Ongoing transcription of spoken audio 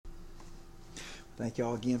Thank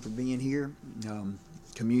y'all again for being here.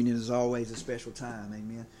 Communion is always a special time,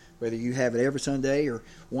 amen. Whether you have it every Sunday or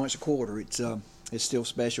once a quarter, it's still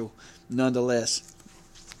special nonetheless.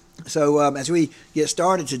 So as we get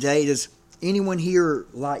started today, does anyone here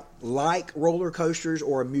like roller coasters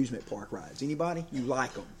or amusement park rides? Anybody? You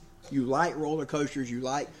like them? You like roller coasters? You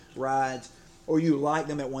like rides? Or you like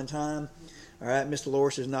them at one time? All right, Mr.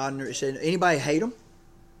 Loris is nodding. Said, anybody hate them?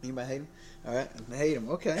 Anybody hate them? All right, I hate them.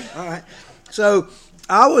 Okay, all right. So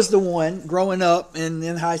I was the one growing up and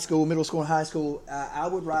in high school, middle school and high school, I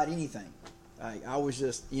would ride anything. I was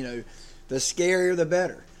just, the scarier the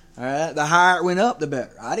better. All right, the higher it went up, the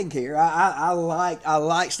better. I didn't care. I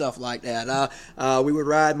like stuff like that. We would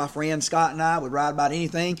ride. My friend Scott and I would ride about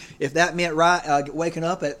anything. If that meant waking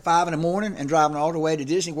up at 5 in the morning and driving all the way to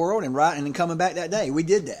Disney World and then coming back that day, we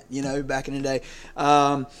did that. Back in the day.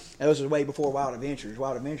 That was way before Wild Adventures.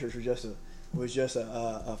 Wild Adventures was just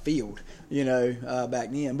a field,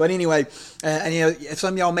 back then. But anyway, and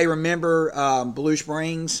some of y'all may remember Blue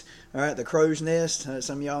Springs. All right, the Crow's Nest.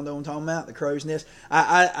 Some of y'all know what I'm talking about, the Crow's Nest.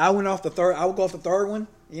 I went off the third. I would go off the third one,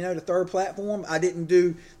 the third platform. I didn't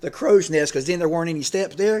do the Crow's Nest because then there weren't any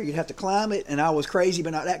steps there. You'd have to climb it, and I was crazy,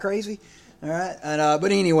 but not that crazy. All right, and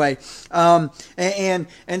but anyway, and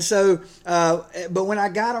so, but when I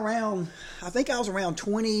got around, I think I was around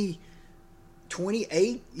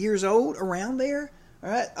 28 years old, around there. All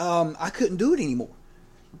right, I couldn't do it anymore.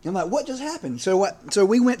 I'm like, what just happened? So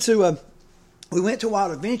we went to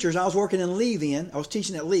Wild Adventures. I was working in Lee then. I was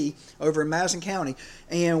teaching at Lee over in Madison County.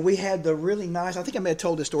 And we had the really nice, I think I may have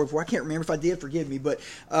told this story before. I can't remember. If I did, forgive me. But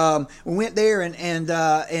we went there and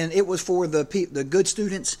it was for the good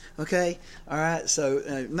students, okay? All right.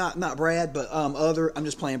 So not Brad, but other. I'm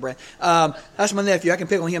just playing Brad. That's my nephew. I can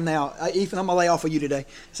pick on him now. Ethan, I'm going to lay off of you today.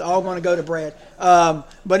 It's all going to go to Brad.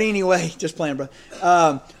 But anyway, just playing Brad.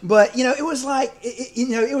 But, it was like,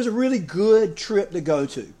 it was a really good trip to go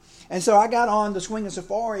to. And so I got on the Swinging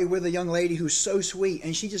Safari with a young lady who's so sweet,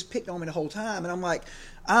 and she just picked on me the whole time. And I'm like,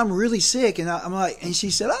 I'm really sick, and I'm like, and she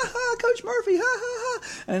said, Coach Murphy, ha ha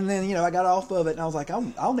ha. And then I got off of it, and I was like,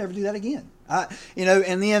 I'll never do that again.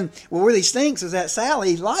 And then what really stinks is that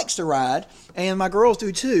Sally likes to ride, and my girls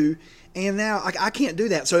do too. And now I can't do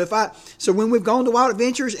that. So when we've gone to Wild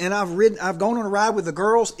Adventures and I've gone on a ride with the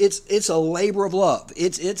girls, it's a labor of love.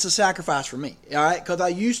 It's a sacrifice for me. All right. Cause I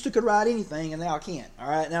used to could ride anything and now I can't. All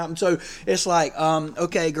right. Now, so it's like,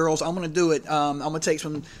 okay, girls, I'm going to do it. I'm going to take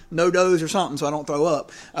some no-dos or something so I don't throw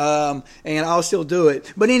up. And I'll still do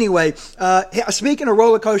it. But anyway, speaking of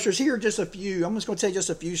roller coasters, here are just a few. I'm just going to tell you just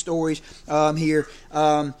a few stories, here,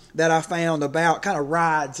 that I found about kind of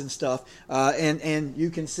rides and stuff. And you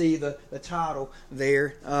can see the title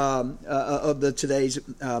there of today's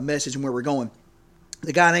message and where we're going.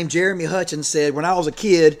 The guy named Jeremy Hutchins said, when I was a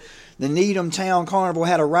kid, the Needham Town Carnival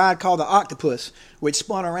had a ride called the Octopus, which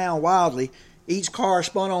spun around wildly. Each car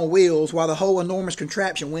spun on wheels while the whole enormous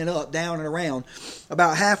contraption went up, down, and around.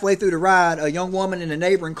 About halfway through the ride, a young woman in a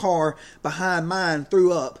neighboring car behind mine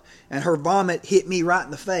threw up, and her vomit hit me right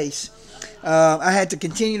in the face. I had to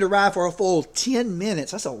continue to ride for a full 10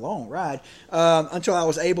 minutes. That's a long ride. Until I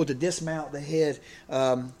was able to dismount the head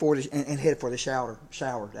and head for the shower.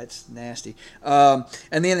 That's nasty. And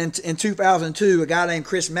then in 2002, a guy named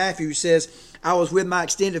Chris Matthews says, I was with my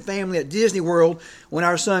extended family at Disney World when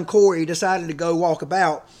our son Corey decided to go walk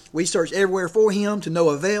about. We searched everywhere for him to no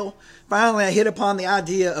avail. Finally, I hit upon the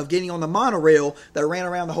idea of getting on the monorail that ran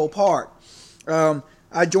around the whole park.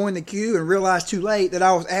 I joined the queue and realized too late that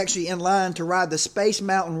I was actually in line to ride the Space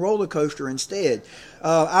Mountain roller coaster instead.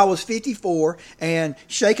 I was 54 and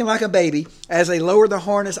shaking like a baby as they lowered the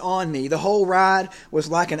harness on me. The whole ride was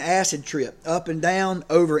like an acid trip, up and down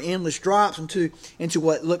over endless drops into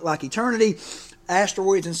what looked like eternity.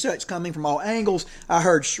 Asteroids and such coming from all angles. I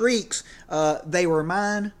heard shrieks. They were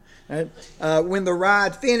mine. When the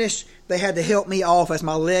ride finished, they had to help me off as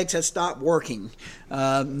my legs had stopped working.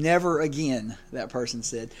 Never again, that person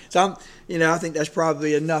said. So I think that's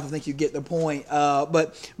probably enough. I think you get the point.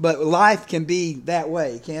 But life can be that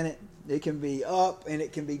way, can it? It can be up and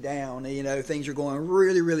it can be down. Things are going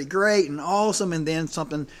really, really great and awesome, and then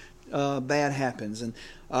something bad happens. And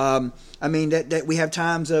that we have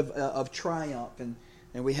times of triumph and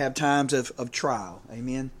we have times of trial.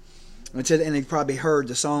 Amen. And you've probably heard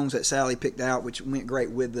the songs that Sally picked out, which went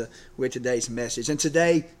great with today's message. And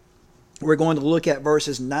today we're going to look at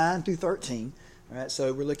verses 9 through 13. All right,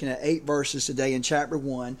 so we're looking at 8 verses today in chapter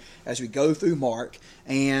 1 as we go through Mark.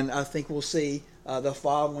 And I think we'll see the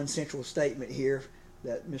following central statement here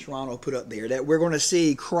that Miss Ronald put up there, that we're going to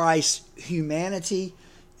see Christ's humanity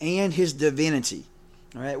and his divinity.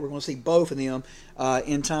 All right, we're going to see both of them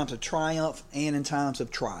in times of triumph and in times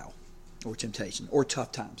of trial or temptation or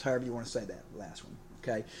tough times, however you want to say that last one.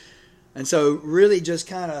 Okay, and so really just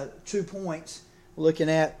kind of 2 points looking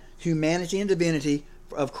at humanity and divinity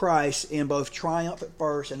of Christ in both triumph at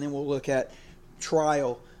first, and then we'll look at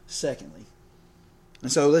trial secondly.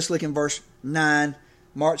 And so let's look in verse 9,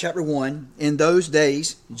 Mark chapter 1. In those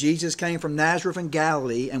days, Jesus came from Nazareth in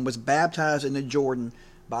Galilee and was baptized in the Jordan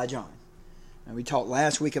by John. And we talked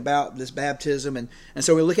last week about this baptism, and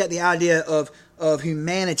so we look at the idea of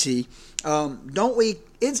humanity. Don't we?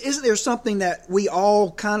 Isn't there something that we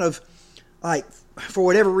all kind of like, for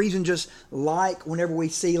whatever reason, just like whenever we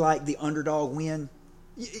see like the underdog win?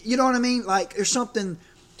 You know what I mean? Like there's something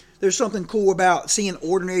cool about seeing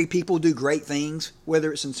ordinary people do great things,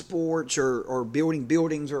 whether it's in sports or building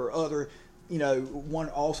buildings or other,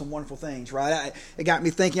 awesome, wonderful things, right? It got me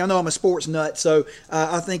thinking. I know I'm a sports nut, so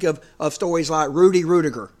I think of stories like Rudy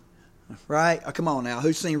Rudiger, right? Oh, come on now,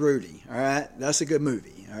 who's seen Rudy? All right, that's a good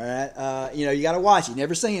movie. All right, you got to watch it.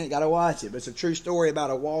 Never seen it, got to watch it. But it's a true story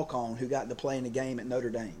about a walk-on who got to play in the game at Notre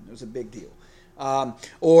Dame. It was a big deal.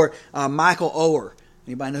 Or Michael Oher.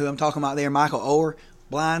 Anybody know who I'm talking about there? Michael Oher.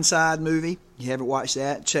 Blindside movie. You haven't watched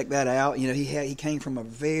that? Check that out. He came from a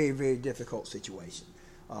very, very difficult situation.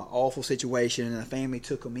 Awful situation, and the family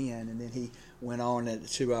took him in, and then he went on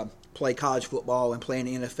to play college football and play in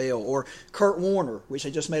the NFL. Or Kurt Warner, which I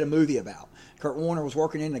just made a movie about. Kurt Warner was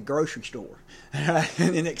working in a grocery store, and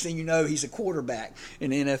the next thing you know, he's a quarterback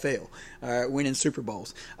in the NFL, winning Super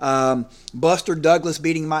Bowls. Buster Douglas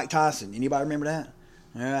beating Mike Tyson. Anybody remember that?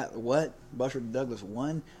 All right, what? Buster Douglas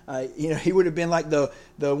won? He would have been like the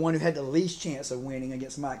one who had the least chance of winning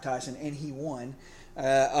against Mike Tyson, and he won.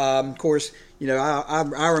 Of course,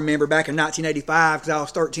 I remember back in 1985, because I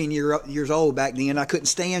was 13 years old back then, I couldn't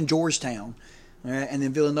stand Georgetown, and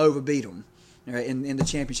then Villanova beat them in the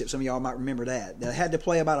championship. Some of y'all might remember that. They had to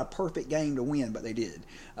play about a perfect game to win, but they did.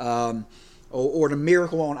 Or the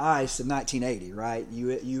Miracle on Ice in 1980, right?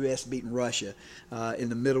 U.S. beating Russia in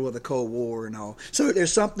the middle of the Cold War and all. So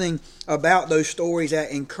there's something about those stories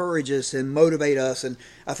that encourage us and motivate us, and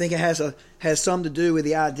I think it has something to do with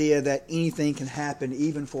the idea that anything can happen,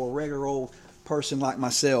 even for a regular old person like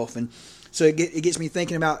myself. And so it gets me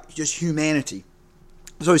thinking about just humanity.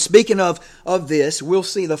 So speaking of this, we'll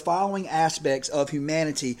see the following aspects of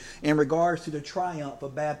humanity in regards to the triumph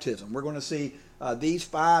of baptism. We're going to see these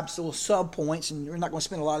 5 little sub-points, and we're not going to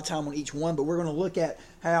spend a lot of time on each one, but we're going to look at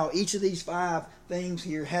how each of these 5 things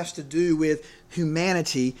here has to do with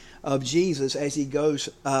humanity of Jesus as he goes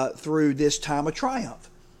through this time of triumph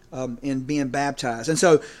in being baptized. And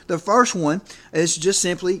so the first one is just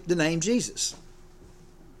simply the name Jesus.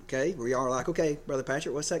 Okay, we are like, okay, Brother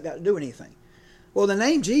Patrick, what's that got to do with anything? Well, the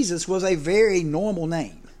name Jesus was a very normal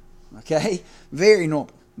name, okay? Very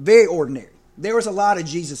normal, very ordinary. There was a lot of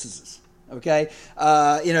Jesuses, okay?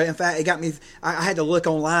 In fact, it got me, I had to look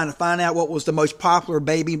online to find out what was the most popular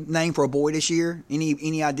baby name for a boy this year.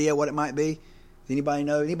 Any idea what it might be? Does anybody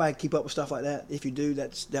know? Anybody keep up with stuff like that? If you do,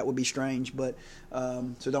 that would be strange, but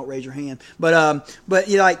so don't raise your hand. But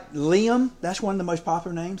like Liam, that's one of the most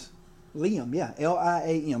popular names. Liam, yeah,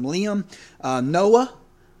 Liam. Liam, Noah,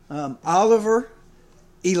 Oliver,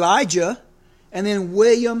 Elijah, and then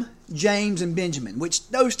William, James, and Benjamin, which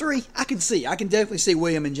those 3 I can see. I can definitely see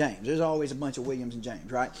William and James. There's always a bunch of Williams and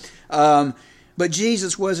James, right? But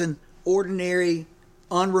Jesus was an ordinary,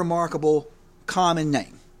 unremarkable, common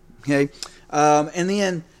name. Okay? And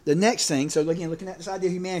then the next thing, so looking at this idea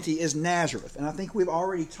of humanity, is Nazareth. And I think we've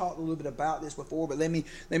already talked a little bit about this before, but let me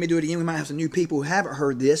do it again. We might have some new people who haven't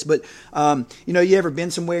heard this. But, you ever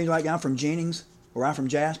been somewhere and you're like, I'm from Jennings, or I'm from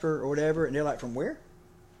Jasper, or whatever, and they're like, from where?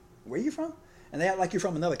 Where are you from? And they act like you're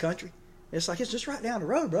from another country. It's like, it's just right down the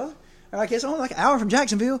road, bro. Like, it's only like an hour from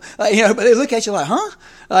Jacksonville. But they look at you like, huh?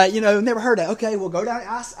 Never heard that. Okay, we'll go down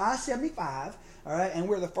I-75, all right, and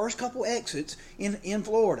we're the first couple exits in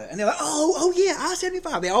Florida. And they're like, oh yeah,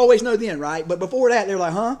 I-75. They always know then, right? But before that, they're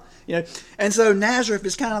like, huh? And so Nazareth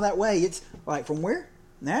is kind of that way. It's like, from where?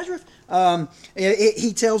 Nazareth?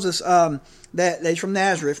 He tells us that he's from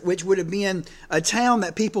Nazareth, which would have been a town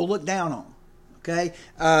that people looked down on. Okay.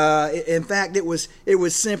 In fact, it was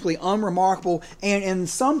simply unremarkable, and in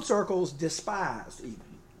some circles despised even.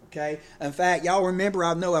 Okay. In fact, y'all remember,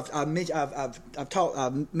 I know I've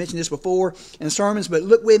mentioned this before in sermons, but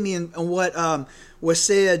look with me in what was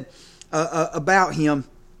said about him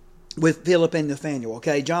with Philip and Nathanael.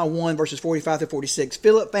 Okay, John 1 verses 45 to 46.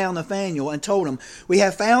 Philip found Nathanael and told him, "We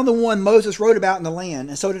have found the one Moses wrote about in the land,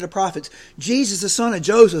 and so did the prophets, Jesus, the son of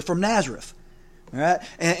Joseph from Nazareth." All right,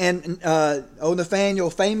 and Nathanael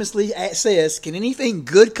famously says, "Can anything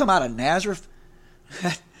good come out of Nazareth?"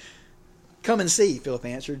 Come and see, Philip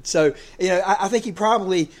answered. So, I think he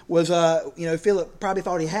probably was, Philip probably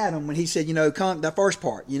thought he had him when he said, come, the first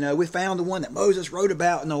part, we found the one that Moses wrote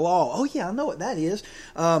about in the law. Oh, yeah, I know what that is.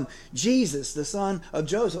 Jesus, the son of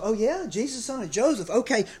Joseph. Oh, yeah, Jesus, the son of Joseph.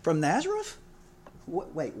 Okay, from Nazareth?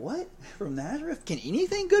 Wait, what? From Nazareth? Can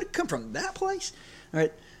anything good come from that place? All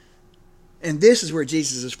right. And this is where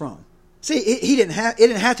Jesus is from. See, it didn't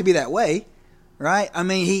have to be that way. Right? I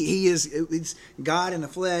mean, it's God in the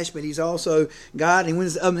flesh, but he's also God. And when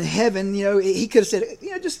he's up in heaven, he could have said,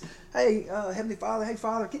 just, hey, Heavenly Father, hey,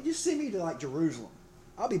 Father, can you send me to like Jerusalem?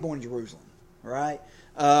 I'll be born in Jerusalem. Right?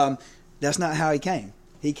 That's not how he came.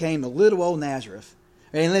 He came to little old Nazareth.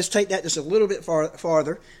 And let's take that just a little bit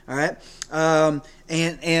farther. All right?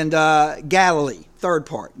 And Galilee, third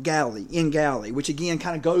part, in Galilee, which again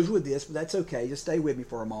kind of goes with this, but that's okay. Just stay with me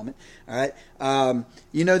for a moment. All right?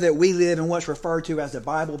 You know that we live in what's referred to as the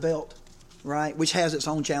Bible Belt, right? Which has its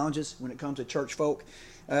own challenges when it comes to church folk.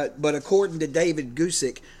 But according to David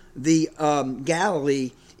Gusick, the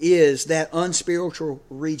Galilee is that unspiritual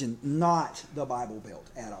region, not the Bible Belt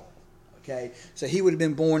at all. Okay, so he would have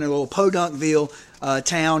been born in a little Podunkville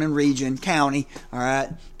town and region, county. All right,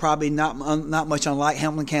 probably not much unlike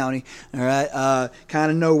Hamilton County. All right,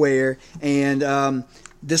 kind of nowhere and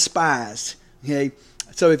despised. Okay,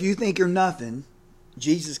 so if you think you're nothing,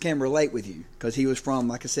 Jesus can relate with you because he was from,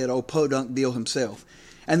 like I said, old Podunkville himself.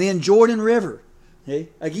 And then Jordan River. Okay,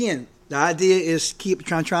 again, the idea is keep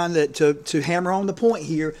trying to hammer on the point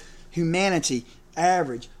here: humanity,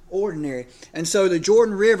 average, ordinary. And so the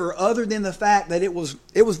Jordan River, other than the fact that it was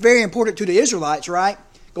very important to the Israelites, right?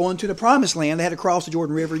 Going to the promised land, they had to cross the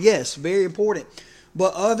Jordan River. Yes, very important.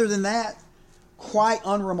 But other than that, quite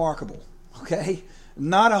unremarkable. Okay?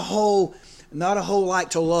 Not a whole like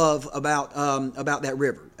to love about that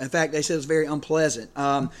river. In fact, they said it's very unpleasant.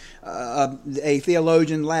 A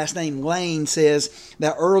theologian, last name Lane, says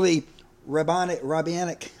that early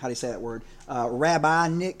rabbinic, how do you say that word?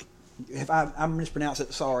 Rabbinic. If I'm mispronouncing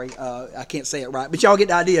it, sorry, I can't say it right, but y'all get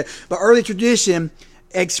the idea. But early tradition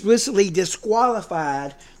explicitly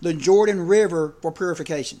disqualified the Jordan River for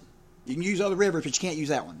purification. You can use other rivers, but you can't use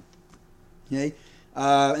that one. Okay,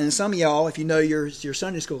 and some of y'all, if you know your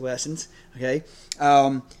Sunday school lessons, okay,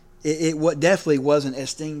 it definitely wasn't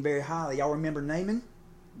esteemed very highly. Y'all remember Naaman?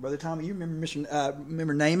 Brother Tommy, you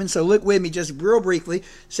remember Naaman? So look with me just real briefly,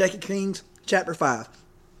 2 Kings chapter 5.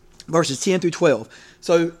 Verses 10 through 12.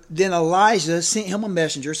 So then Elijah sent him a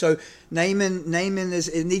messenger. So Naaman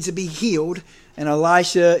needs to be healed, and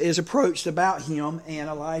Elisha is approached about him, and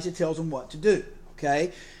Elijah tells him what to do.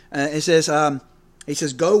 Okay, it says he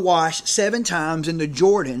says, "Go wash 7 times in the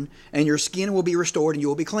Jordan, and your skin will be restored, and you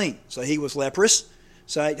will be clean." So he was leprous.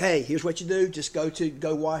 So hey, here's what you do: just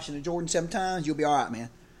go wash in the Jordan 7 times, you'll be all right, man.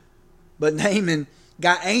 But Naaman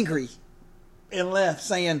got angry and left,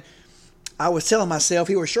 saying, "I was telling myself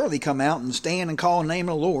he would surely come out and stand and call the name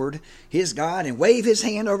of the Lord, his God, and wave his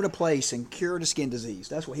hand over the place and cure the skin disease."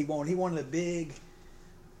 That's what he wanted. He wanted a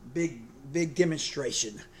big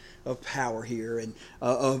demonstration of power here and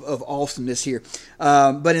of awesomeness here.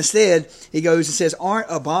 But instead, he goes and says, "Aren't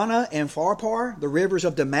Abana and Pharpar, the rivers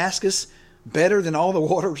of Damascus, better than all the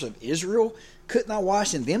waters of Israel? Couldn't I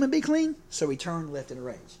wash in them and be clean?" So he turned left in a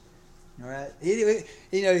rage. All right,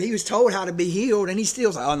 he was told how to be healed, and he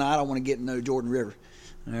still's like, "Oh no, I don't want to get in no Jordan River.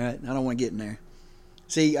 All right, I don't want to get in there."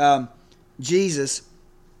 See, Jesus,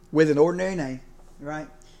 with an ordinary name, right,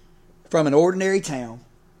 from an ordinary town,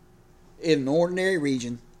 in an ordinary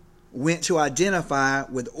region, went to identify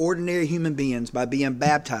with ordinary human beings by being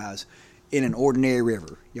baptized in an ordinary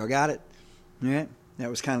river. Y'all got it? All right. That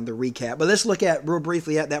was kind of the recap. But let's look at real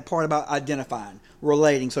briefly at that part about identifying,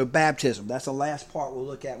 relating. So baptism, that's the last part we'll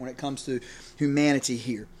look at when it comes to humanity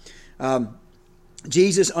here.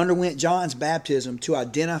 Jesus underwent John's baptism to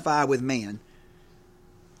identify with man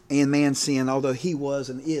and man's sin, although he was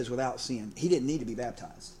and is without sin. He didn't need to be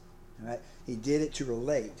baptized. All right? He did it to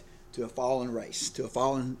relate to a fallen race, to a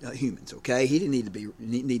fallen humans. Okay, he didn't need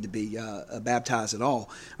to be baptized at all.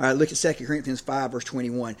 All right, look at 2 Corinthians 5, verse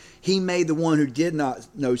 21. He made the one who did not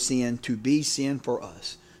know sin to be sin for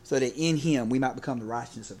us, so that in him we might become the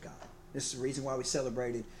righteousness of God. This is the reason why we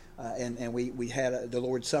celebrated and we had the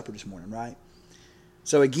Lord's Supper this morning, right?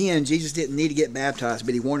 So again, Jesus didn't need to get baptized,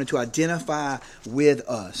 but he wanted to identify with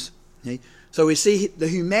us. Okay? So we see the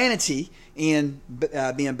humanity in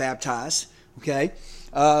being baptized. Okay.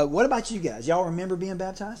 What about you guys? Y'all remember being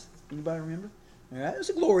baptized? Anybody remember? All right. It was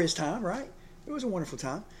a glorious time, right? It was a wonderful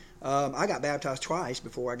time. I got baptized twice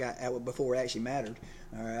before it actually mattered.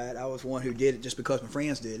 All right, I was one who did it just because my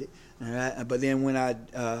friends did it. All right, but then when I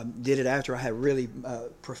did it after I had really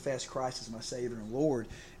professed Christ as my Savior and Lord,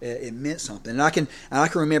 it meant something. And I can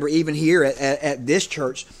remember even here at this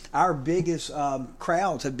church, our biggest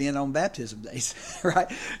crowds have been on baptism days,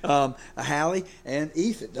 right? Hallie and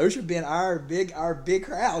Ethan, those have been our big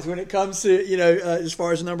crowds when it comes to as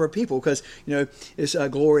far as the number of people, because it's a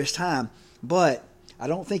glorious time, but I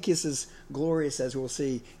don't think it's as glorious as we'll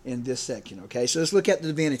see in this section. Okay, so let's look at the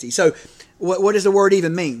divinity. So, what does the word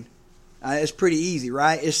even mean? It's pretty easy,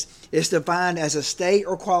 right? It's defined as a state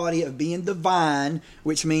or quality of being divine,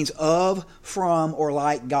 which means of, from, or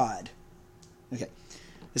like God. Okay,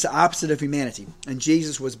 it's the opposite of humanity, and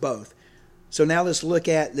Jesus was both. So now let's look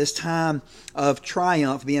at this time of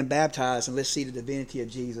triumph, being baptized, and let's see the divinity of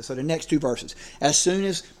Jesus. So the next two verses. As soon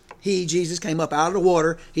as Jesus, came up out of the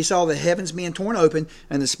water, he saw the heavens being torn open,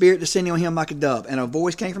 and the Spirit descending on him like a dove. And a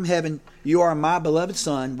voice came from heaven, "You are my beloved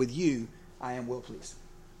Son, with you I am well pleased."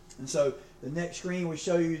 And so the next screen will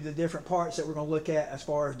show you the different parts that we're going to look at as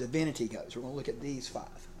far as divinity goes. We're going to look at these 5.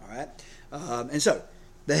 All right? And so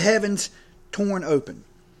the heavens torn open.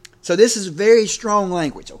 So this is very strong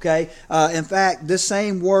language, okay? In fact, this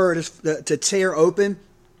same word to tear open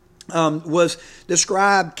was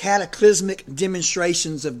described cataclysmic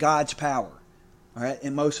demonstrations of God's power. All right,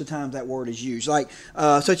 and most of the time that word is used, like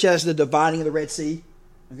such as the dividing of the Red Sea.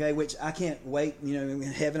 Okay, which I can't wait. In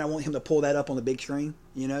heaven, I want him to pull that up on the big screen.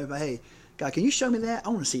 But hey, God, can you show me that? I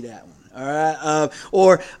want to see that one. All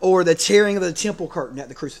right, or the tearing of the temple curtain at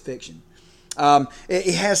the crucifixion.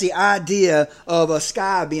 It has the idea of a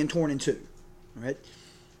sky being torn in two, right?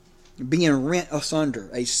 Being rent asunder,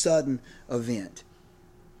 a sudden event.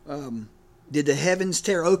 Did the heavens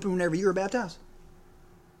tear open whenever you were baptized?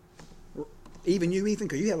 Even you, Ethan,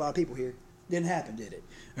 because you had a lot of people here. Didn't happen, did it?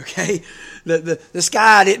 Okay, the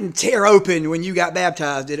sky didn't tear open when you got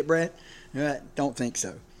baptized, did it, Brad? All right, don't think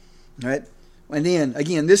so. All right. And then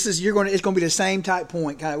again, it's going to be the same type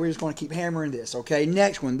point. We're just going to keep hammering this. Okay.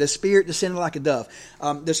 Next one, the Spirit descended like a dove.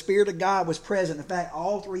 The Spirit of God was present. In fact,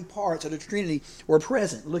 all 3 parts of the Trinity were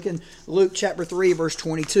present. Look in Luke chapter 3, verse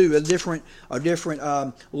 22. A different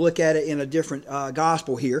look at it in a different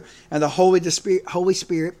gospel here. And the Holy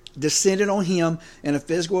Spirit descended on him in a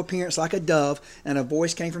physical appearance like a dove, and a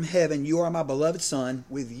voice came from heaven, "You are my beloved Son,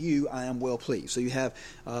 with you I am well pleased." So you have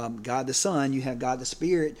God the Son, you have God the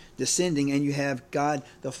Spirit descending, and you have God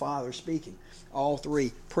the Father speaking. All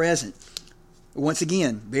 3 present. Once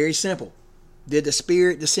again, very simple. Did the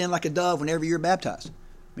Spirit descend like a dove whenever you were baptized?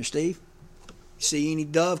 Mr. Steve? See any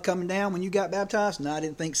dove coming down when you got baptized? No, I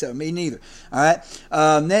didn't think so. Me neither. All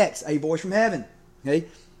right. Next, a voice from heaven. Okay.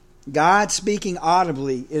 God speaking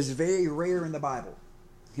audibly is very rare in the Bible.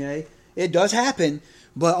 Okay, it does happen,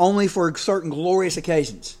 but only for certain glorious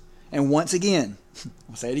occasions. And once again,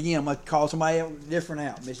 I'll say it again. I'm going to call somebody different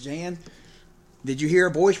out. Miss Jan, did you hear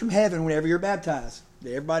a voice from heaven whenever you're baptized?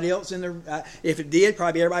 Did everybody else in there? If it did,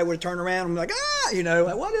 probably everybody would have turned around and be like,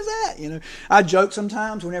 like, what is that? I joke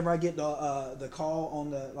sometimes whenever I get the call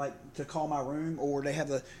on to call my room, or they have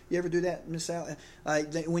you ever do that, Miss Sally?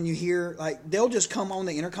 When you hear, they'll just come on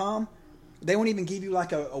the intercom. They won't even give you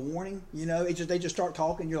a warning. They just start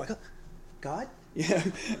talking. You're like, oh, God.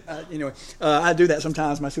 I do that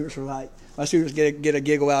sometimes. My students get a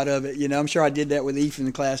giggle out of it. I'm sure I did that with Ethan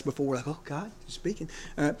in class before. Like, oh, God, you're speaking.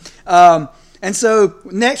 And so,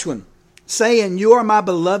 next one, saying, "You are my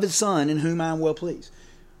beloved Son, in whom I am well pleased."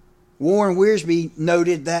 Warren Wiersbe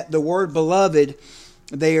noted that the word beloved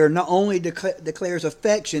there not only declares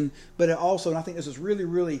affection, but it also, and I think this is really,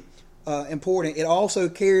 really important, it also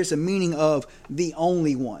carries the meaning of the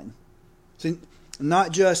only one. So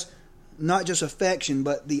not just affection,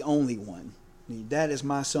 but the only one. That is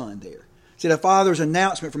my Son there. See, the Father's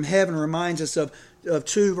announcement from heaven reminds us of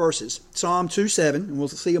 2 verses. Psalm 2:7, and we'll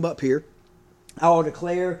see them up here. "I will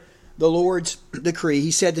declare the Lord's decree. He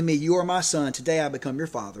said to me, 'You are my Son. Today I become your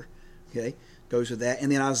Father.'" Okay, goes with that. And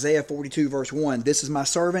then Isaiah 42, verse 1. "This is my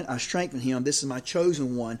servant. I strengthen him. This is my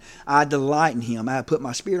chosen one. I delight in him. I have put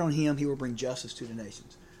my Spirit on him. He will bring justice to the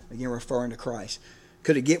nations." Again, referring to Christ.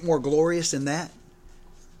 Could it get more glorious than that?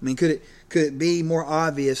 I mean, could it be more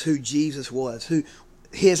obvious who Jesus was,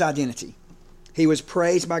 his identity? He was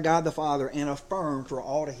praised by God the Father and affirmed for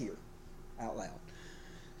all to hear out loud.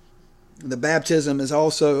 The baptism is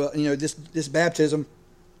also, this baptism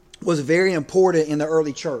was very important in the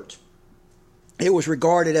early church. It was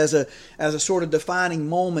regarded as a sort of defining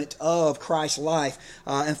moment of Christ's life.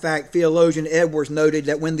 In fact, theologian Edwards noted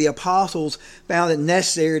that when the apostles found it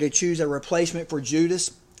necessary to choose a replacement for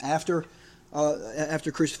Judas after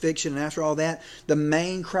after crucifixion and after all that, the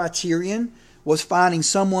main criterion was finding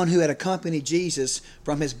someone who had accompanied Jesus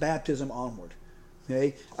from his baptism onward.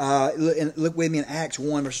 Okay, look with me in Acts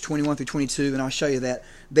 1, verses 21 through 22, and I'll show you that.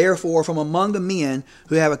 Therefore, from among the men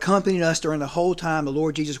who have accompanied us during the whole time the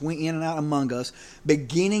Lord Jesus went in and out among us,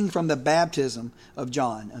 beginning from the baptism of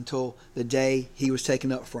John until the day he was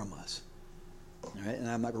taken up from us. All right, and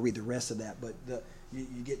I'm not going to read the rest of that, but you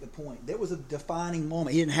get the point. There was a defining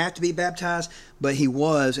moment. He didn't have to be baptized, but he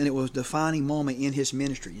was, and it was a defining moment in his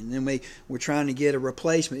ministry. And then we were trying to get a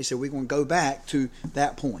replacement. He said, we're going to go back to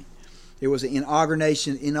that point. It was an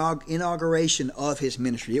inauguration of his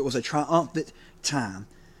ministry. It was a triumphant time.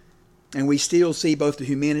 And we still see both the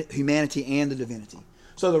humanity and the divinity.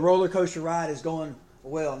 So the roller coaster ride is going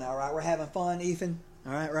well now, right? We're having fun, Ethan?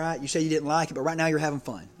 All right, right? You say you didn't like it, but right now you're having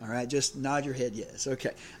fun. All right, just nod your head yes.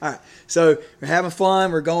 Okay. All right, so we're having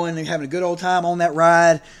fun. We're going and having a good old time on that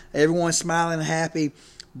ride. Everyone's smiling and happy,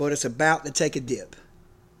 but it's about to take a dip.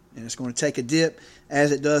 And it's going to take a dip,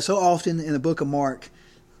 as it does so often in the book of Mark,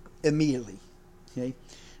 immediately. Okay.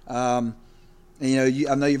 I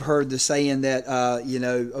know you've heard the saying that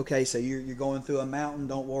okay, so you're going through a mountain,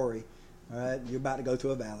 don't worry. All right, you're about to go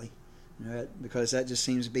through a valley. All right, because that just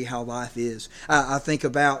seems to be how life is. I think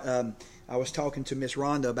about I was talking to Miss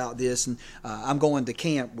Rhonda about this, and I'm going to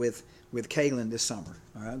camp with Kaylin this summer.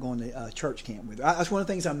 All right, I'm going to church camp with her. That's one of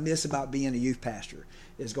the things I miss about being a youth pastor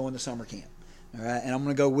is going to summer camp. All right, and I'm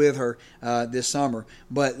going to go with her this summer.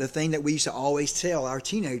 But the thing that we used to always tell our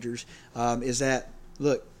teenagers is that,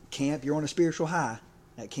 look, camp, you're on a spiritual high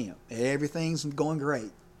at camp. Everything's going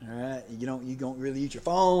great. All right, you don't really use your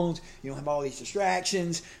phones. You don't have all these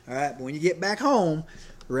distractions. All right, but when you get back home,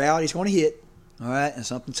 reality's going to hit. All right, and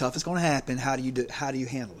something tough is going to happen. How do you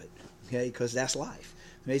handle it? Okay, because that's life.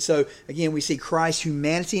 Okay, so again, we see Christ's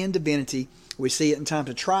humanity and divinity. We see it in times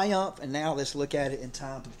of triumph, and now let's look at it in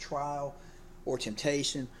times of trial, or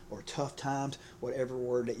temptation, or tough times, whatever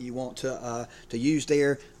word that you want to use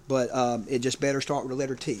there. But it just better start with the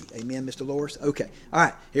letter T. Amen, Mr. Loris? Okay. All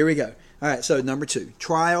right, here we go. All right, so number 2,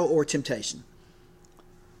 trial or temptation.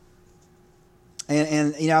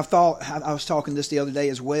 And I was talking this the other day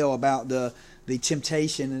as well about the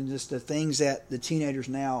temptation and just the things that the teenagers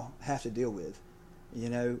now have to deal with.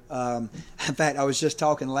 In fact, I was just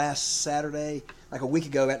talking last Saturday, like a week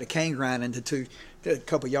ago, at the cane grinding to a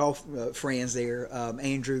couple of y'all friends there,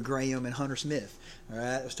 Andrew Graham and Hunter Smith. All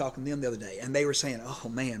right, I was talking to them the other day, and they were saying, "Oh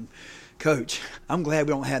man, Coach, I'm glad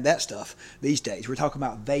we don't have that stuff these days." We're talking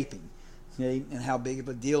about vaping, okay, and how big of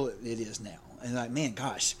a deal it is now. And like, man,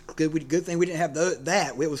 gosh, good thing we didn't have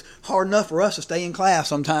that. It was hard enough for us to stay in class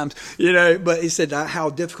sometimes, But he said how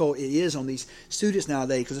difficult it is on these students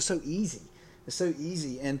nowadays because it's so easy. It's so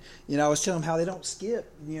easy, and I was telling them how they don't skip,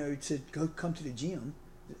 to come to the gym.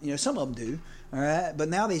 Some of them do, all right, but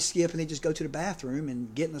now they skip and they just go to the bathroom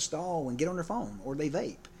and get in the stall and get on their phone or they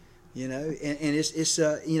vape, and it's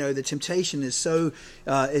the temptation is so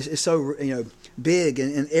big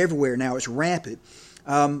and everywhere now. It's rampant,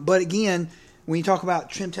 but again, when you talk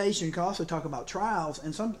about temptation, you can also talk about trials,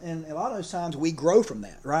 and a lot of those times we grow from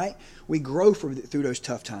that, right? We grow through those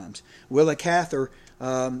tough times. Willa Cather,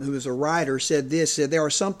 who is a writer, said there are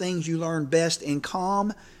some things you learn best in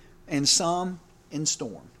calm and some in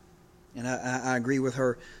storm. And I agree with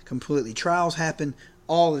her completely. Trials happen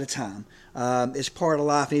all the time. It's part of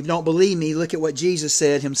life. And if you don't believe me, look at what Jesus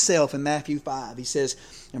said himself in Matthew 5. He says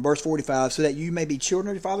in verse 45, so that you may be children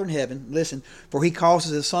of your Father in heaven, listen, for he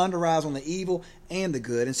causes the sun to rise on the evil and the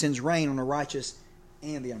good and sends rain on the righteous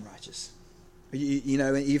and the unrighteous.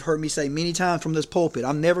 You've heard me say many times from this pulpit,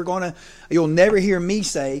 you'll never hear me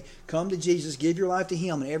say, come to Jesus, give your life to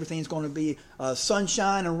him, and everything's going to be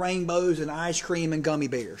sunshine and rainbows and ice cream and gummy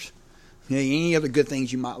bears. Any other good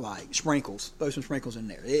things you might like. Sprinkles. Throw some sprinkles in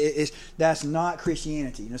there. That's not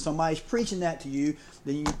Christianity. If somebody's preaching that to you,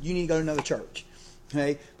 then you need to go to another church.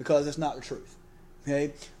 Okay? Because that's not the truth.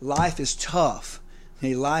 Okay? Life is tough.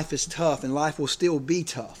 Okay? Life is tough, and life will still be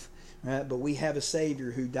tough. Right? But we have a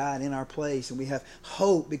Savior who died in our place, and we have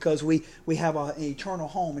hope because we have an eternal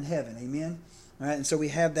home in heaven. Amen? Right? And so we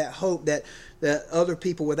have that hope that other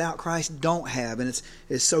people without Christ don't have, and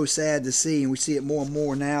it's so sad to see, and we see it more and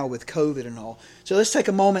more now with COVID and all. So let's take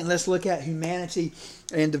a moment and let's look at humanity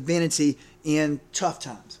and divinity in tough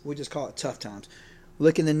times. We'll just call it tough times.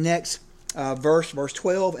 Look in the next verse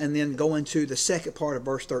 12, and then go into the second part of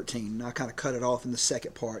verse 13. And I'll kind of cut it off in the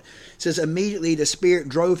second part. It says, immediately the Spirit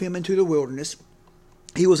drove him into the wilderness.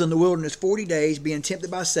 He was in the wilderness 40 days, being tempted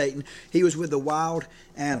by Satan. He was with the wild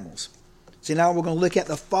animals. See, now we're going to look at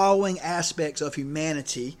the following aspects of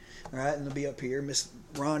humanity All right, and they'll be up here. Miss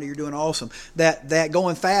Rhonda, you're doing awesome. That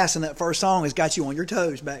going fast in that first song has got you on your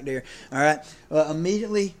toes back there. All right,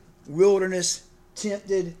 immediately, wilderness,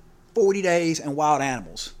 tempted, 40 days, and wild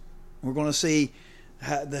animals. We're going to see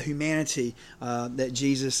the humanity that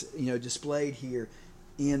Jesus, displayed here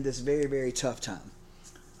in this very, very tough time.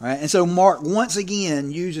 All right, and so Mark once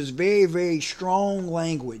again uses very, very strong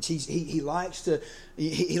language. He likes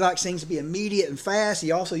things to be immediate and fast.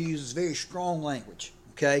 He also uses very strong language.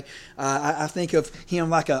 Okay, I think of him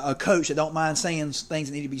like a coach that don't mind saying things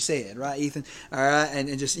that need to be said, right, Ethan? All right,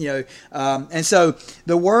 and just and so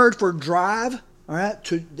the word for drive, all right,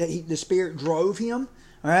 the Spirit drove him,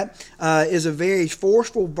 all right, is a very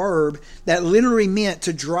forceful verb that literally meant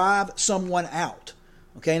to drive someone out.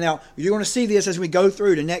 Okay, now you're going to see this as we go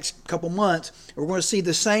through the next couple months. We're going to see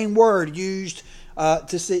the same word used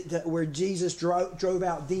where Jesus drove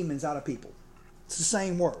out demons out of people. It's the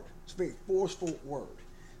same word. It's a very forceful word.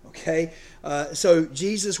 Okay, so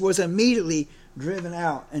Jesus was immediately driven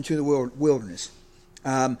out into the wilderness,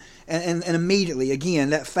 and immediately, again,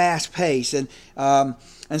 that fast pace, and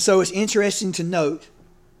so it's interesting to note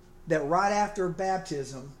that right after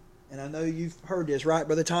baptism, and I know you've heard this, right,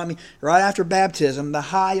 Brother Tommy? Right after baptism, the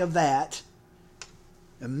high of that,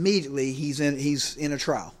 immediately he's in a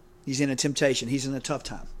trial, he's in a temptation, he's in a tough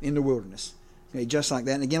time in the wilderness, okay, just like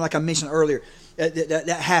that. And again, like I mentioned earlier,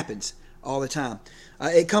 that happens all the time.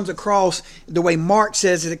 It comes across, the way Mark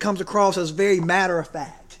says it comes across as very matter of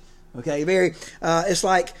fact. Okay, it's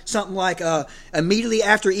like something like immediately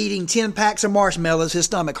after eating 10 packs of marshmallows, his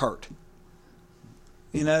stomach hurt.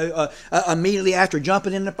 Immediately after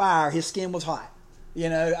jumping in the fire, his skin was hot.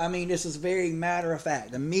 This is very matter of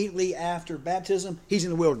fact. Immediately after baptism, he's in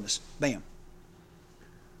the wilderness. Bam.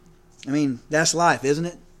 That's life, isn't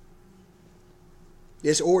it?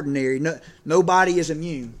 It's ordinary. Nobody is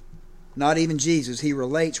immune. Not even Jesus. He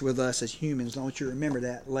relates with us as humans. Don't you remember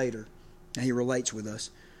that later? And he relates with us.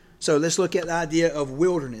 So let's look at the idea of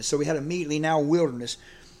wilderness. So we had immediately, now wilderness.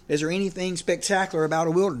 Is there anything spectacular about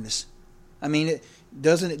a wilderness?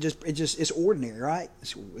 It's ordinary, right?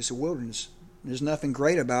 It's a wilderness. There's nothing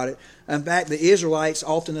great about it. In fact, the Israelites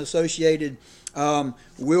often associated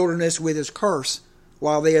wilderness with his curse,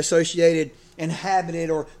 while they associated inhabited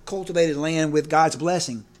or cultivated land with God's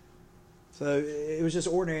blessing. So it was just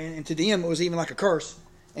ordinary, and to them it was even like a curse.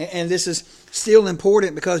 And this is still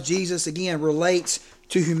important because Jesus again relates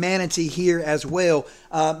to humanity here as well,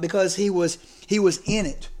 because he was in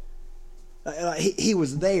it. He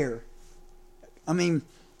was there. We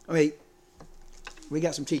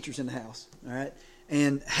got some teachers in the house, all right,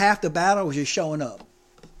 and half the battle was just showing up,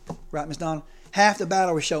 right, Miss Donna? Half the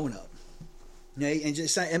battle was showing up. And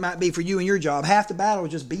just it might be for you and your job. Half the battle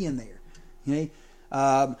was just being there.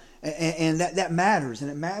 And that matters,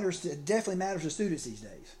 and it definitely matters to students these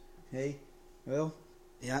days. Okay, well,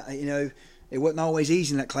 yeah, it wasn't always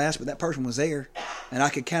easy in that class, but that person was there, and I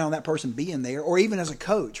could count on that person being there. Or even as a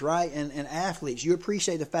coach, right? And athletes, you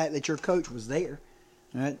appreciate the fact that your coach was there,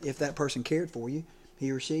 right? If that person cared for you,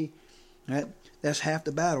 he or she, right? That's half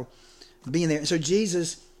the battle, being there. And so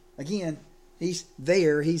Jesus, again, he's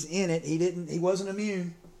there, he's in it. He wasn't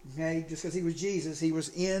immune. Okay, just because he was Jesus, he was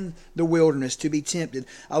in the wilderness to be tempted.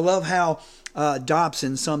 I love how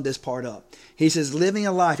Dobson summed this part up. He says, living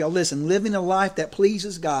a life that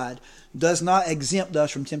pleases God does not exempt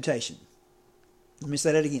us from temptation. Let me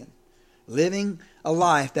say that again. Living a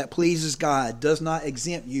life that pleases God does not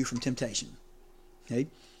exempt you from temptation. Okay.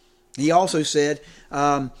 He also said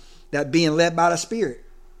that being led by the Spirit,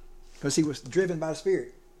 because he was driven by the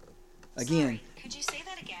Spirit. Again. Sorry, could you say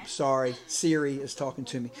that again? Sorry, Siri is talking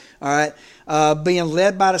to me. All right. Being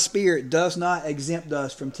led by the Spirit does not exempt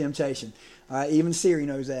us from temptation. All right. Even Siri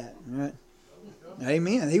knows that. All right.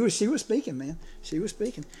 Amen. She was speaking, man. She was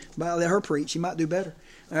speaking. But let her preach. She might do better.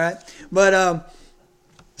 All right. But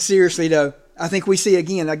seriously, though, I think we see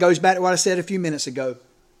again, that goes back to what I said a few minutes ago.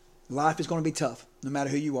 Life is going to be tough, no matter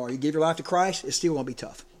who you are. You give your life to Christ, it's still going to be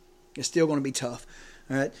tough. It's still going to be tough.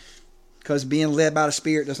 All right. Because being led by the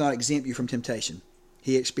Spirit does not exempt you from temptation.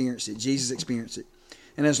 He experienced it. Jesus experienced it.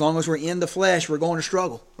 And as long as we're in the flesh, we're going to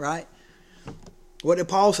struggle, right? What did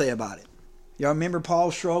Paul say about it? Y'all remember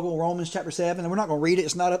Paul's struggle, Romans chapter 7? And we're not going to read it.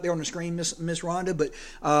 It's not up there on the screen, Miss Rhonda. But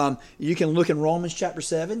you can look in Romans chapter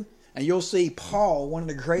 7, and you'll see Paul, one of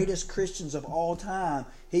the greatest Christians of all time,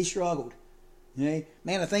 he struggled. Man,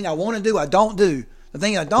 the thing I want to do, I don't do. The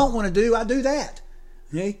thing I don't want to do, I do that.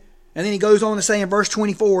 And then he goes on to say in verse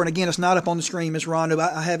 24, and again, it's not up on the screen, Miss Rhonda,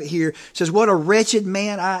 but I have it here. It says, what a wretched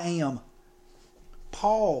man I am.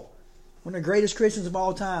 Paul, one of the greatest Christians of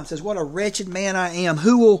all time, says, what a wretched man I am.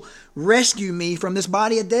 Who will rescue me from this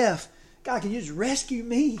body of death? God, can you just rescue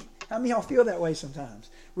me? How many of y'all feel that way sometimes?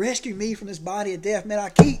 Rescue me from this body of death. Man, I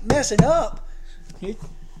keep messing up. I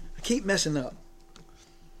keep messing up.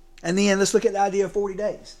 And then let's look at the idea of 40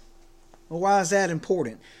 days. Well, why is that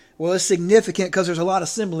important? Well, it's significant because there's a lot of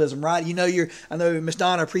symbolism, right? I know Miss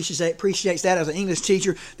Donna appreciates that as an English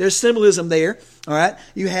teacher. There's symbolism there, all right?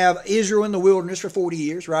 You have Israel in the wilderness for 40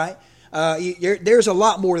 years, right? There's a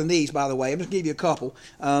lot more than these, by the way. I'm just going to give you a couple.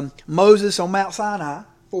 Moses on Mount Sinai,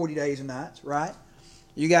 40 days and nights, right?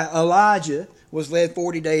 You got Elijah was led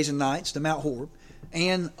 40 days and nights to Mount Horeb,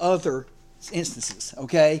 and other instances,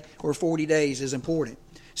 okay, where 40 days is important.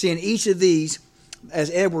 See, in each of these,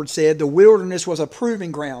 as Edward said, the wilderness was a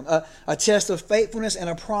proving ground, a test of faithfulness and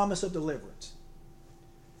a promise of deliverance.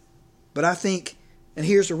 But I think, and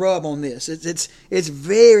here's the rub on this, it's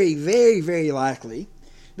very, very, very likely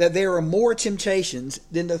that there are more temptations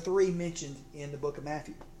than the 3 mentioned in the book of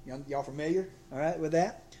Matthew. Y'all familiar, all right, with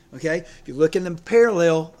that? Okay, if you look in the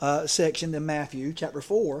parallel section in Matthew chapter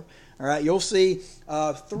 4, all right, you'll see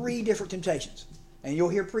 3 different temptations. And you'll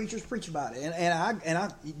hear preachers preach about it.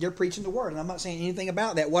 And they're preaching the word. And I'm not saying anything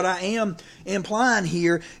about that. What I am implying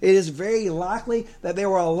here, it is very likely that there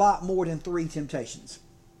were a lot more than 3 temptations.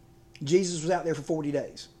 Jesus was out there for 40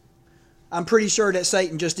 days. I'm pretty sure that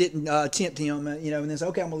Satan just didn't tempt him, and then say,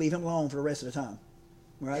 okay, I'm going to leave him alone for the rest of the time.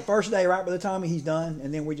 Right? First day, right by the time he's done,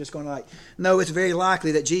 and then we're just going to no, it's very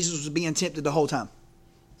likely that Jesus was being tempted the whole time.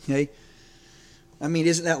 Okay? I mean,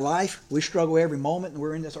 isn't that life? We struggle every moment, and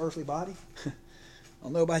we're in this earthly body. I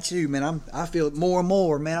don't know about you, man. I feel it more and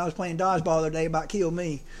more, man. I was playing dodgeball the other day, about killed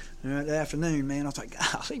me that afternoon, man. I was like,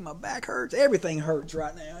 God, I see my back hurts. Everything hurts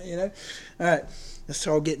right now, All right, let's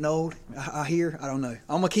all getting old. I hear. I don't know.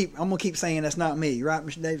 I'm gonna keep saying that's not me, right,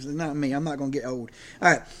 Mr. Davis? It's not me. I'm not gonna get old.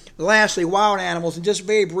 All right. Lastly, wild animals, and just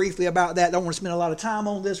very briefly about that. Don't want to spend a lot of time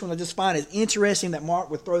on this one. I just find it interesting that Mark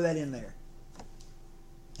would throw that in there.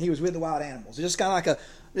 He was with the wild animals. It's just kind of like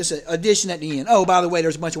an addition at the end. Oh, by the way,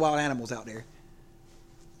 there's a bunch of wild animals out there.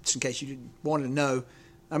 Just in case you wanted to know.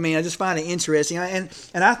 I mean, I just find it interesting, and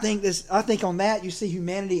I think on that you see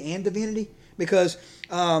humanity and divinity because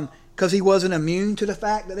he wasn't immune to the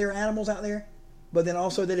fact that there are animals out there, but then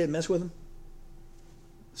also they didn't mess with them.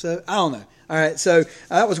 So I don't know. All right, so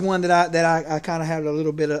that was one that I kind of had a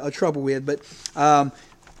little bit of trouble with, but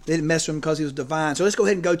they didn't mess with him because he was divine. So let's go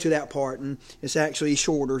ahead and go to that part, and it's actually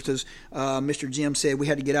shorter because Mr. Jim said we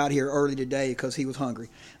had to get out of here early today because he was hungry.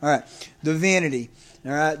 All right, divinity.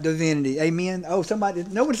 All right, divinity. Amen. Oh, nobody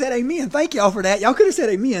said amen. Thank y'all for that. Y'all could have said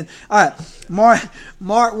amen. All right,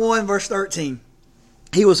 Mark 1, verse 13.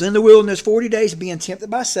 He was in the wilderness 40 days being tempted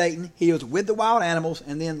by Satan. He was with the wild animals,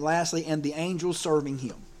 and then lastly, and the angels serving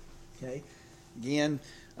him. Okay, again,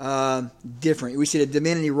 different. We see the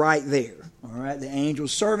divinity right there. All right, the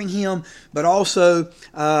angels serving him, but also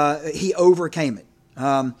he overcame it.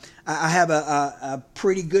 I have a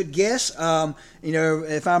pretty good guess.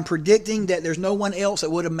 If I'm predicting that there's no one else that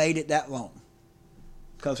would have made it that long,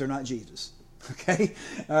 because they're not Jesus. Okay,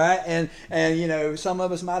 all right, and some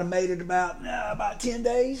of us might have made it about 10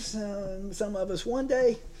 days. Some of us 1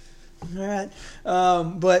 day. All right,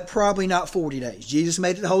 but probably not 40 days. Jesus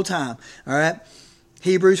made it the whole time. All right.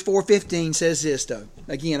 Hebrews 4:15 says this, though.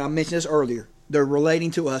 Again, I mentioned this earlier. They're relating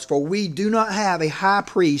to us. For we do not have a high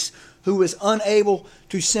priest who is unable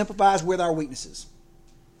to sympathize with our weaknesses,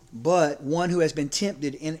 but one who has been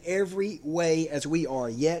tempted in every way as we are,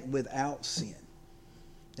 yet without sin.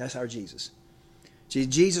 That's our Jesus. See,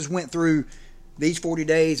 Jesus went through these 40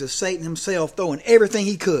 days of Satan himself throwing everything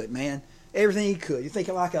he could, man. Everything he could. You think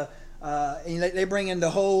of like they bring in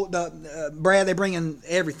Brad, they bring in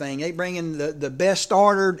everything. They bring in the best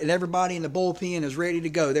starter, and everybody in the bullpen is ready to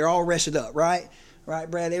go. They're all rested up, right? Right,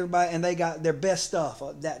 Brad? Everybody, and they got their best stuff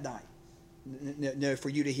that night for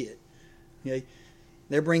you to hit. Okay?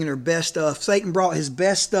 They're bringing their best stuff. Satan brought his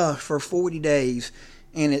best stuff for 40 days,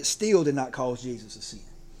 and it still did not cause Jesus to sin.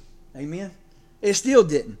 Amen? It still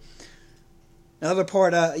didn't. Another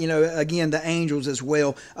part, again, the angels as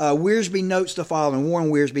well. Wiersbe notes the following. Warren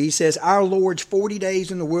Wiersbe, he says, our Lord's 40 days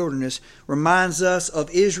in the wilderness reminds us of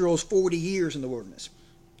Israel's 40 years in the wilderness.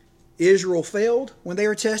 Israel failed when they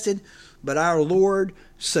were tested, but our Lord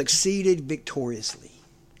succeeded victoriously.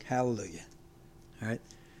 Hallelujah. All right.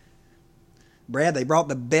 Brad, they brought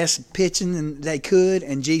the best pitching they could,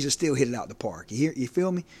 and Jesus still hit it out the park. You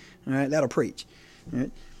feel me? All right, that'll preach. All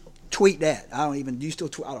right. Tweet that. Do you still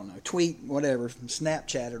tweet? I don't know. Tweet, whatever,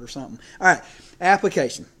 Snapchat it or something. All right,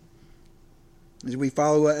 application. As we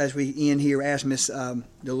end here, ask Miss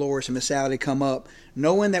Dolores and Miss Sally to come up,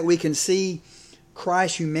 knowing that we can see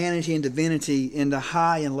Christ's humanity and divinity in the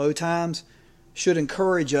high and low times should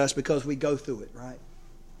encourage us because we go through it, right?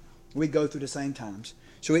 We go through the same times.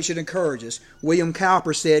 So it should encourage us. William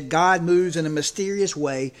Cowper said, God moves in a mysterious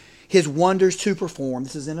way, His wonders to perform.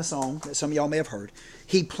 This is in a song that some of y'all may have heard.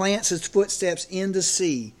 He plants His footsteps in the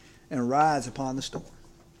sea and rides upon the storm.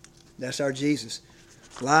 That's our Jesus.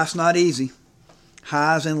 Life's not easy.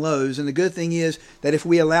 Highs and lows. And the good thing is that if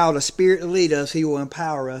we allow the Spirit to lead us, He will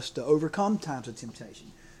empower us to overcome times of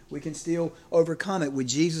temptation. We can still overcome it with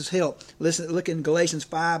Jesus' help. Listen, look in Galatians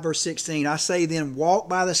 5, verse 16. I say then, walk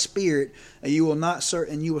by the Spirit, and you will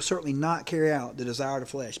certainly not carry out the desire of the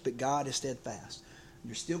flesh. But God is steadfast.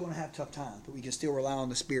 You're still going to have tough times, but we can still rely on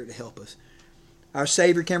the Spirit to help us. Our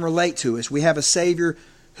Savior can relate to us. We have a Savior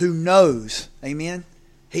who knows. Amen?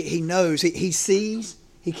 He knows. He sees.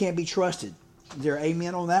 He can't be trusted. Is there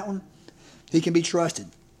amen on that one? He can be trusted.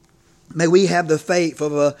 May we have the faith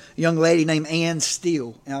of a young lady named Anne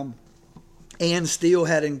Steele. Anne Steele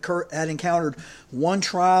had encountered one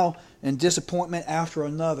trial and disappointment after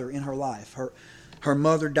another in her life. Her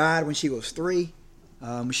mother died when she was 3.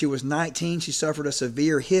 When she was 19, she suffered a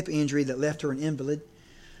severe hip injury that left her an invalid.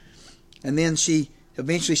 And then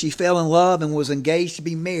eventually she fell in love and was engaged to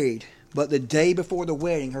be married. But the day before the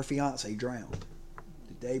wedding, her fiancé drowned.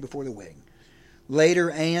 The day before the wedding.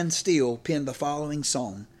 Later, Anne Steele penned the following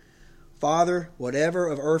song. Father, whatever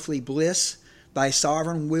of earthly bliss Thy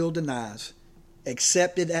sovereign will denies,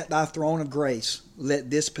 accepted at Thy throne of grace, let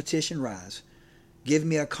this petition rise. Give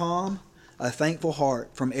me a calm, a thankful heart,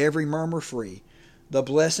 from every murmur free. The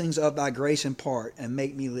blessings of Thy grace impart, and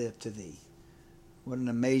make me live to Thee. What an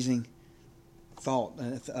amazing thought,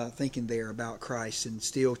 thinking there about Christ and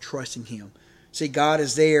still trusting Him. See, God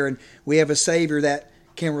is there, and we have a Savior that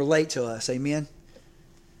can relate to us. Amen?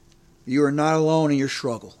 You are not alone in your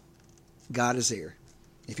struggle. God is there.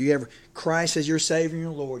 If you have Christ as your Savior and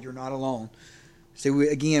your Lord, you're not alone. See,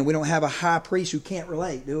 we don't have a high priest who can't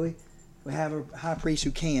relate, do we? We have a high priest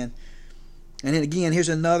who can. And then again, here's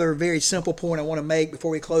another very simple point I want to make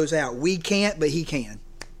before we close out. We can't, but He can.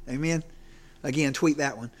 Amen? Again, tweet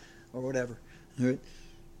that one or whatever.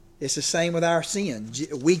 It's the same with our sin.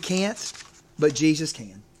 We can't, but Jesus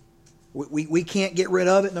can. We can't get rid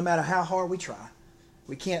of it no matter how hard we try.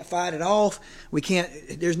 We can't fight it off.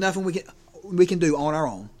 There's nothing we can do on our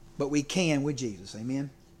own, but we can with Jesus. Amen?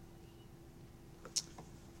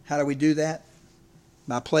 How do we do that?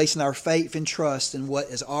 By placing our faith and trust in what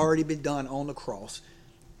has already been done on the cross.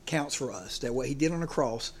 Counts for us. That what He did on the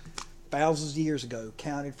cross thousands of years ago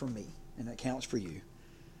counted for me, and that counts for you.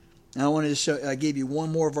 And I wanted to give you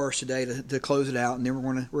one more verse today to close it out, and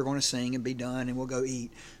then we're going to sing and be done, and we'll go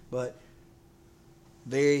eat. But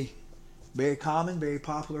very, very common, very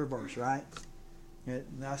popular verse, right?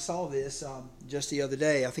 And I saw this just the other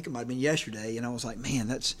day. I think it might have been yesterday, and I was like, man,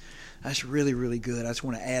 that's really, really good. I just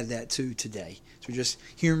want to add that to today. So just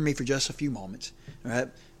hear me for just a few moments. All right?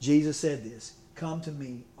 Jesus said this, come to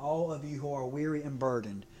me, all of you who are weary and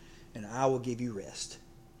burdened, and I will give you rest.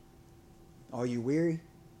 Are you weary?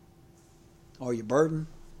 Are you burdened?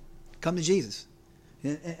 Come to Jesus.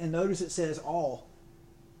 And notice it says all.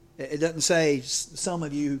 It doesn't say some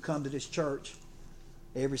of you who come to this church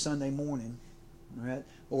every Sunday morning, right?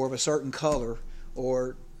 Or of a certain color,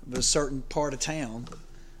 or of a certain part of town.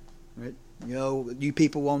 Right? You know, you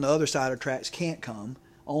people on the other side of the tracks can't come.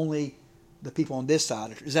 Only the people on this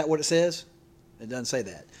side. Is that what it says? It doesn't say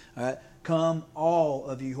that. All right. Come, all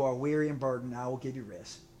of you who are weary and burdened, I will give you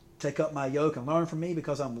rest. Take up my yoke and learn from me,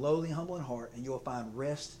 because I'm lowly and humble in heart, and you will find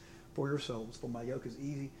rest for your souls. For my yoke is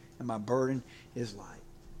easy and my burden is light.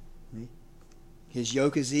 His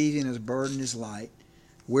yoke is easy and His burden is light.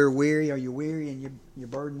 We're weary. Are you weary and you're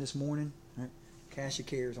burdened this morning? All right. Cast your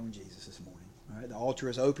cares on Jesus this morning. All right. The altar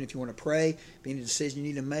is open if you want to pray. If any decision you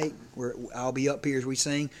need to make, I'll be up here as we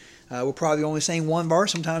sing. We'll probably only sing one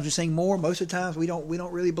verse. Sometimes we sing more. Most of the times we don't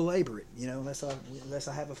really belabor it. You know, unless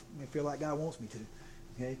I feel like God wants me to.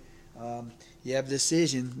 Okay. You have a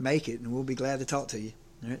decision, make it, and we'll be glad to talk to you.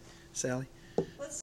 All right, Sally.